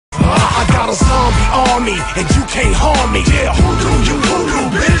a zombie army, and you can't harm me. Yeah, hoodoo,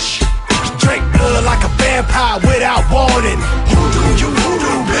 bitch. Drink blood like a vampire without warning.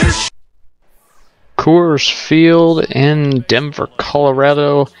 Hoodoo, bitch. Coors Field in Denver,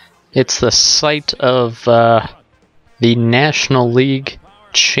 Colorado. It's the site of the National League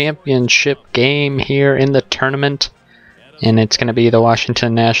Championship game here in the tournament. And it's going to be the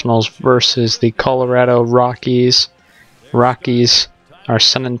Washington Nationals versus the Colorado Rockies. Rockies are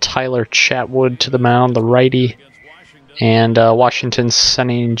sending Tyler Chatwood to the mound, the righty. And Washington's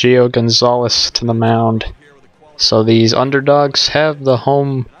sending Gio Gonzalez to the mound. So these underdogs have the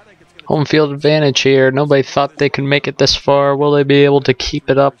home field advantage here. Nobody thought they could make it this far. Will they be able to keep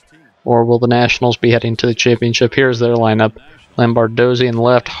it up? Or will the Nationals be heading to the championship? Here's their lineup. Lombardozzi in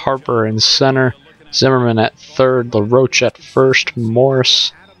left, Harper in center, Zimmerman at third, LaRoche at first,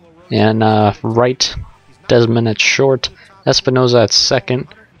 Morris and right, Desmond at short, Espinoza at second,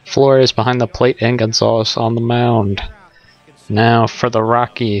 Flores behind the plate, and Gonzalez on the mound. Now for the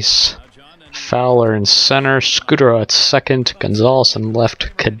Rockies, Fowler in center, Scudero at second, Gonzalez in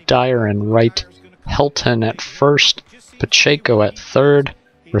left, Kadire in right, Helton at first, Pacheco at third,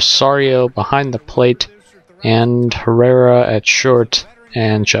 Rosario behind the plate, and Herrera at short,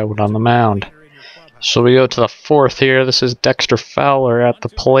 and Chatwood on the mound. So we go to the fourth here. This is Dexter Fowler at the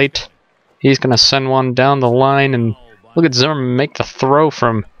plate. He's going to send one down the line, and look at Zimmerman make the throw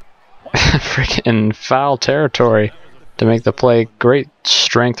from freaking foul territory to make the play. Great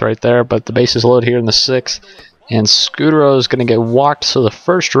strength right there, but the base is loaded here in the sixth, and Scudero is going to get walked, so the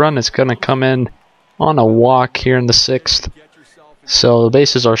first run is going to come in on a walk here in the sixth. So the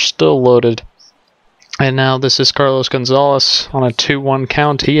bases are still loaded. And now this is Carlos Gonzalez on a 2-1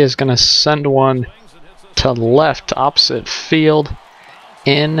 count. He is going to send one to left opposite field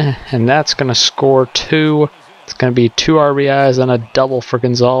in, and that's going to score 2. It's going to be 2 RBIs and a double for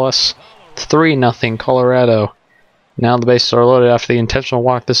Gonzalez. 3-0 Colorado. Now the bases are loaded after the intentional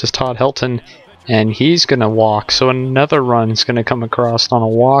walk. This is Todd Helton, and he's going to walk. So another run is going to come across on a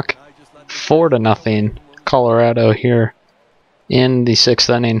walk. 4-0 Colorado here in the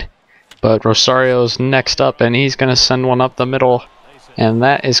 6th inning. But Rosario's next up, and he's going to send one up the middle, and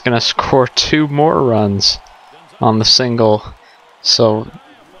that is going to score 2 more runs on the single. So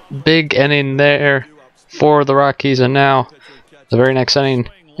big inning there for the Rockies, and now the very next inning,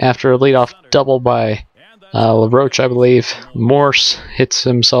 after a leadoff double by LaRoche, I believe, Morse hits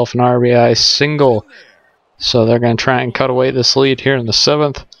himself an RBI single. So they're going to try and cut away this lead here in the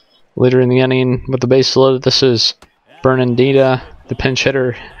 7th. Later in the inning, with the base loaded, this is Bernardita, the pinch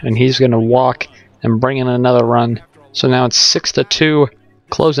hitter, and he's going to walk and bring in another run. So now it's 6-2,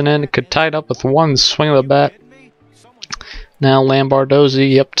 closing in. It could tie it up with 1 swing of the bat. Now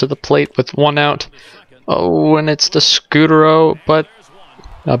Lombardozzi up to the plate with 1 out. Oh, and it's the Scudero, but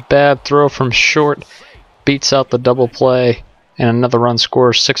a bad throw from short beats out the double play, and another run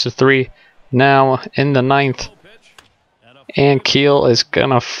scores. 6-3. Now in the 9th, and Keel is going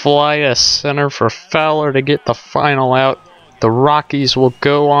to fly to center for Fowler to get the final out. The Rockies will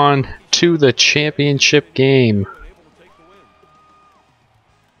go on to the championship game.